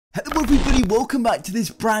Hello everybody, welcome back to this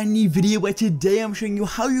brand new video where today I'm showing you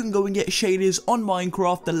how you can go and get shaders on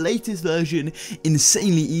Minecraft, the latest version,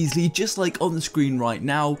 insanely easily, just like on the screen right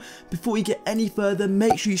now. Before we get any further,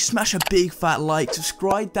 make sure you smash a big fat like,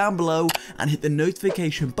 subscribe down below, and hit the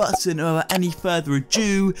notification button. Without any further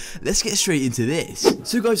ado, let's get straight into this.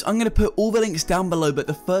 So guys, I'm going to put all the links down below, but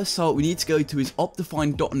the first site we need to go to is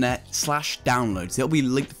optifine.net/downloads. It'll be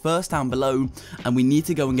linked first down below, and we need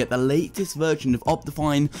to go and get the latest version of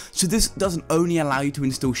Optifine. So this doesn't only allow you to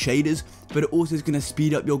install shaders, but it also is going to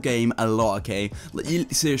speed up your game a lot, okay? Like,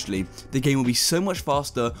 seriously, the game will be so much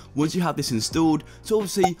faster once you have this installed. So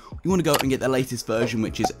obviously, you want to go and get the latest version,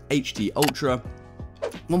 which is HD Ultra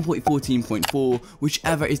 1.14.4,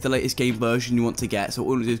 whichever is the latest game version you want to get. So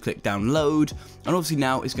all you do is click download, and obviously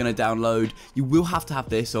now it's going to download. You will have to have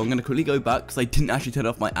this, so I'm going to quickly go back because I didn't actually turn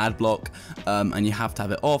off my ad block, and you have to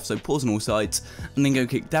have it off. So pause on all sites and then go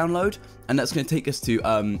click download, and that's going to take us to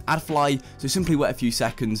AdFly. So simply wait a few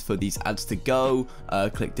seconds for these ads to go.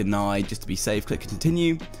 Click deny just to be safe, click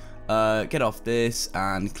continue. Get off this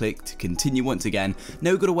and click to continue once again. Now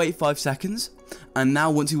we've got to wait 5 seconds, and now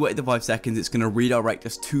once we wait the 5 seconds, it's going to redirect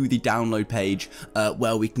us to the download page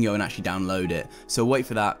where we can go and actually download it. So wait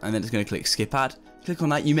for that, and then it's going to click skip ad. Click on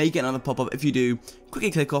that. You may get another pop-up. If you do,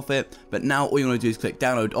 quickly click off it. But now all you want to do is click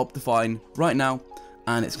download Optifine right now,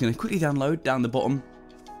 and it's going to quickly download down the bottom.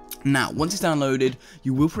 Now, once it's downloaded,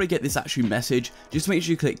 you will probably get this actual message. Just make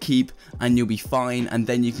sure you click keep and you'll be fine, and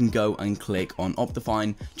then you can go and click on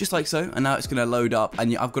Optifine, just like so, and now it's going to load up,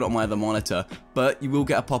 and I've got it on my other monitor, but you will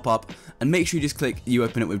get a pop-up, and make sure you just click, you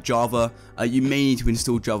open it with Java. You may need to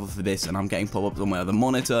install Java for this, and I'm getting pop-ups on my other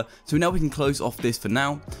monitor. So now we can close off this for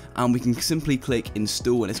now, and we can simply click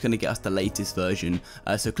install, and it's going to get us the latest version.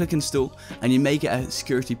 So click install, and you may get a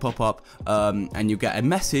security pop-up, and you'll get a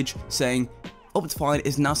message saying Optifine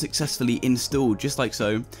is now successfully installed, just like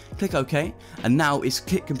so. Click OK, and now it's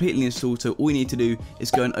completely installed. So all you need to do is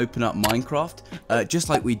go and open up Minecraft, just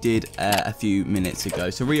like we did a few minutes ago.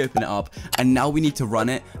 So reopen it up, and now we need to run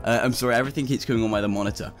it. I'm sorry, everything keeps going on my other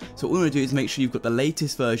monitor. So all you want to do is make sure you've got the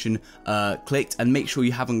latest version clicked, and make sure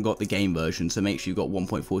you haven't got the game version. So make sure you've got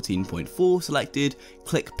 1.14.4 selected.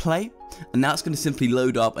 Click play. And now it's going to simply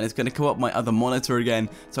load up, and it's going to come up my other monitor again.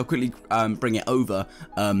 So I'll quickly bring it over.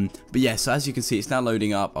 But yeah, so as you can see, it's now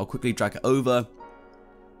loading up. I'll quickly drag it over,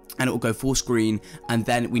 and it will go full screen, and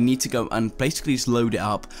then we need to go and basically just load it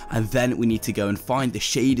up, and then we need to go and find the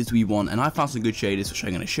shaders we want. And I found some good shaders, which I'm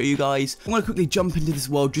going to show you guys. I'm going to quickly jump into this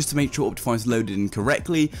world just to make sure Optifine is loaded in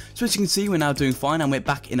correctly. So as you can see, we're now doing fine, and we're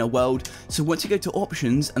back in a world. So once you go to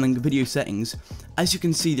options and then video settings, as you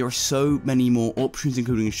can see, there are so many more options,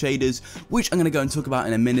 including shaders, which I'm going to go and talk about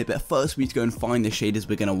in a minute. But first, we need to go and find the shaders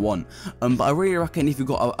we're going to want. But I really reckon if you've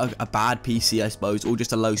got a bad PC, I suppose, or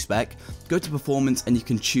just a low spec, go to performance, and you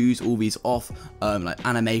can choose all these off, like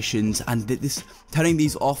animations, and turning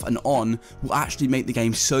these off and on will actually make the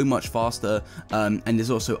game so much faster. And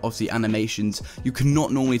there's also obviously animations. You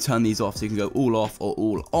cannot normally turn these off, so you can go all off or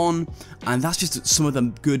all on, and that's just some of the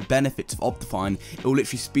good benefits of Optifine. It will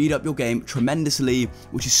literally speed up your game tremendously,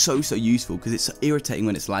 which is so useful because it's irritating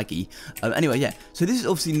when it's laggy. Anyway, yeah, so this is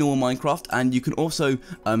obviously normal Minecraft, and you can also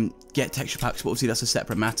get texture packs, but obviously that's a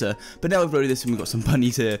separate matter. But now we've loaded this, and we've got some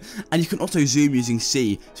bunnies here, and you can also zoom using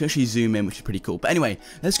C, so actually zoom in, which is pretty cool. But anyway,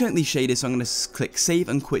 let's go into these shaders. So I'm going to click save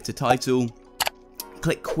and quit to title,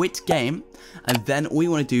 click quit game, and then all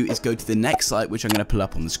you want to do is go to the next site, which I'm going to pull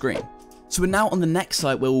up on the screen. So we're now on the next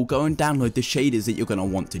site where we'll go and download the shaders that you're going to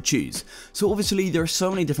want to choose. So obviously there are so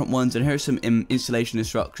many different ones, and here are some installation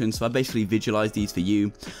instructions. So I basically visualized these for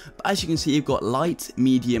you. But as you can see, you've got light,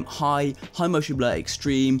 medium, high motion blur,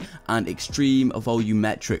 extreme, and extreme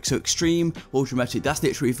volumetric. So extreme volumetric, that's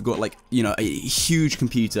literally if you've got, like, you know, a huge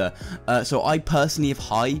computer. So I personally have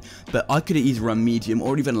high, but I could either run medium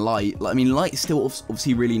or even light. I mean, light is still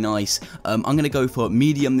obviously really nice. I'm going to go for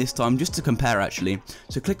medium this time just to compare, actually.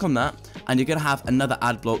 So click on that, and you're going to have another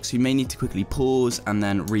ad block, so you may need to quickly pause and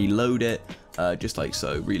then reload it, just like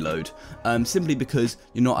so, reload, simply because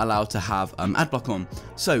you're not allowed to have ad block on.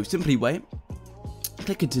 So simply wait,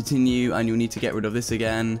 click continue, and you'll need to get rid of this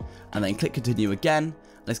again, and then click continue again.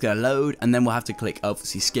 It's going to load, and then we'll have to click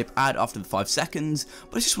obviously skip ad after the 5 seconds.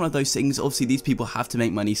 But it's just one of those things. Obviously these people have to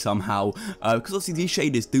make money somehow, because obviously these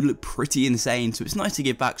shaders do look pretty insane, so it's nice to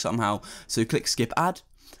give back somehow. So click skip ad,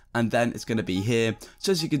 and then it's going to be here.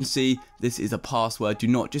 So as you can see, this is a password. Do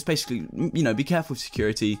not, just basically, you know, be careful with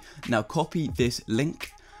security. Now copy this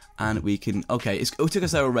link, and we can, okay, it took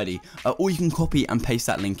us there already, or you can copy and paste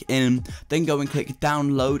that link in, then go and click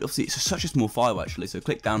download. Obviously it's such a small file actually, so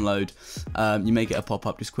click download, you may get a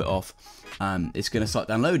pop-up, just quit off, it's going to start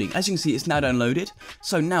downloading. As you can see, it's now downloaded.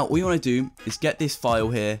 So now all you want to do is get this file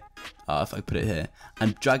here, if I put it here,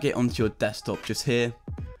 and drag it onto your desktop just here,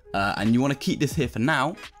 and you want to keep this here for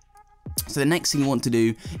now. So the next thing you want to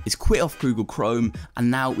do is quit off Google Chrome,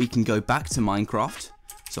 and now we can go back to Minecraft.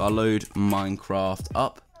 So I'll load Minecraft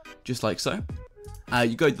up, just like so.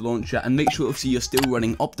 You go to the launcher and make sure obviously you're still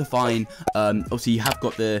running Optifine. Obviously you have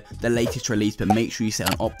got the latest release, but make sure you set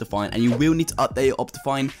on Optifine, and you will need to update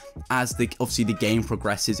Optifine as obviously the game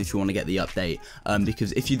progresses if you want to get the update.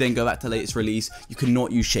 Because if you then go back to the latest release, you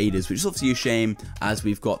cannot use shaders, which is obviously a shame as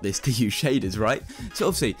we've got this to use shaders, right? So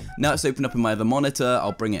obviously now it's opened up in my other monitor.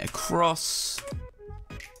 I'll bring it across.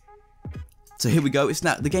 So here we go. It's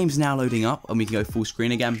now, the game's now loading up, and we can go full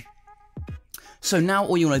screen again. So now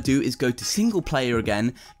all you want to do is go to single player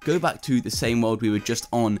again, go back to the same world we were just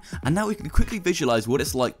on, and now we can quickly visualize what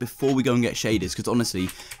it's like before we go and get shaders, because honestly,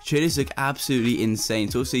 shaders look absolutely insane.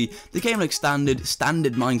 So obviously, the game looks standard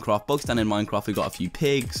Minecraft, bog standard Minecraft. We've got a few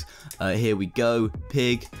pigs, here we go,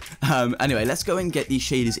 pig. Anyway, let's go and get these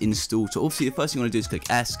shaders installed. So obviously, the first thing you want to do is click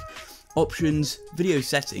ESC, Options, Video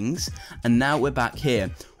Settings, and now we're back here.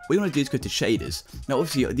 What you want to do is go to shaders. Now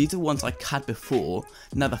obviously these are the ones I had before.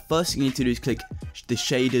 Now the first thing you need to do is click the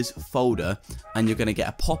shaders folder, and you're going to get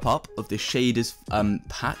a pop-up of the shaders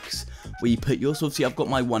packs where you put yours. So obviously I've got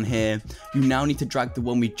my one here. You now need to drag the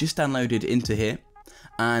one we just downloaded into here.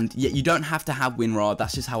 And yet you don't have to have WinRAR,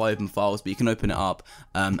 that's just how I open files, but you can open it up,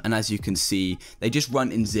 and as you can see, they just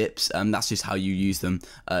run in zips, and that's just how you use them.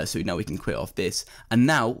 So now we can quit off this, and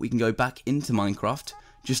now we can go back into Minecraft,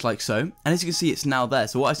 just like so, and as you can see, it's now there.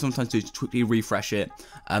 So what I sometimes do is quickly refresh it,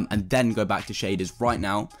 and then go back to shaders right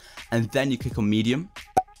now, and then you click on medium,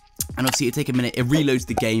 and obviously it take a minute, it reloads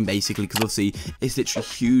the game basically, because obviously it's literally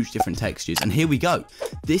huge different textures, and here we go,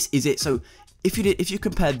 this is it. So if you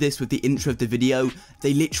compare this with the intro of the video,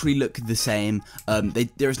 they literally look the same.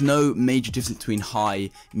 There is no major difference between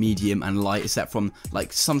high, medium, and light, except from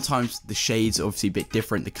like sometimes the shades are obviously a bit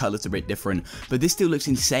different, the colors are a bit different, but this still looks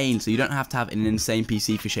insane. So you don't have to have an insane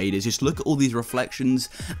PC for shaders. Just look at all these reflections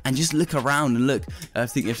and just look around and look. I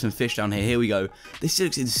think there's some fish down here. Here we go. This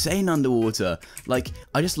looks insane underwater. Like,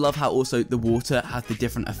 I just love how also the water has the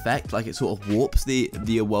different effect. Like, it sort of warps the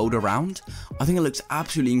world around. I think it looks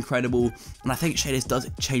absolutely incredible. And I think shaders does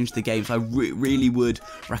change the game, so I really would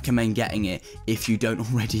recommend getting it if you don't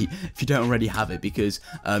already have it, because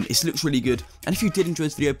it looks really good. And if you did enjoy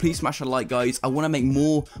this video, please smash a like, guys. I want to make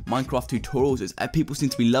more Minecraft tutorials, as people seem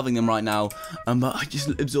to be loving them right now. But I just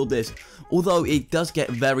absorbed this. Although it does get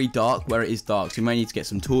very dark where it is dark, so you may need to get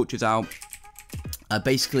some torches out.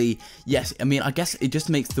 Basically, yes, I mean, I guess it just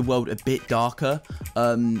makes the world a bit darker.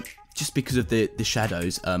 Just because of the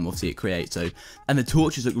shadows, obviously it creates. So, and the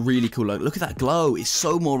torches look really cool. Like, look at that glow. It's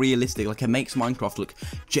so more realistic. Like, it makes Minecraft look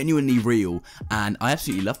genuinely real, and I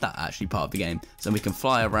absolutely love that actually part of the game. So we can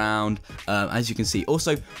fly around, as you can see.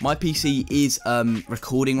 Also, my PC is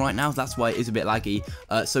recording right now. That's why it is a bit laggy.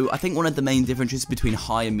 So I think one of the main differences between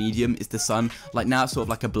high and medium is the sun. Like, now it's sort of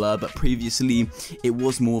like a blur, but previously it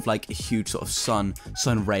was more of like a huge sort of sun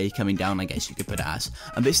ray coming down, I guess you could put it as.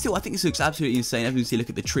 But still, I think this looks absolutely insane. As you can see, look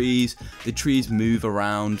at the trees. The trees move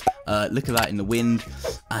around. Look at that in the wind,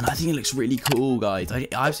 and I think it looks really cool, guys. I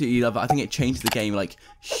absolutely love it. I think it changed the game like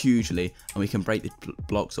hugely, and we can break the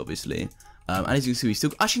blocks obviously. And as you can see, we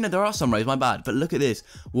still actually no, there are sun rays. My bad. But look at this,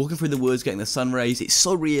 walking through the woods, getting the sun rays. It's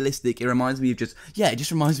so realistic. It reminds me of it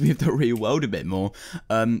just reminds me of the real world a bit more.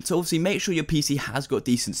 So obviously, make sure your PC has got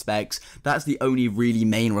decent specs. That's the only really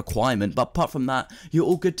main requirement. But apart from that, you're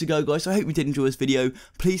all good to go, guys. So I hope you did enjoy this video.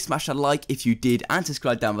 Please smash a like if you did, and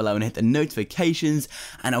subscribe down below and hit the notifications.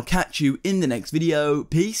 And I'll catch you in the next video.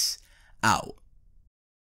 Peace out.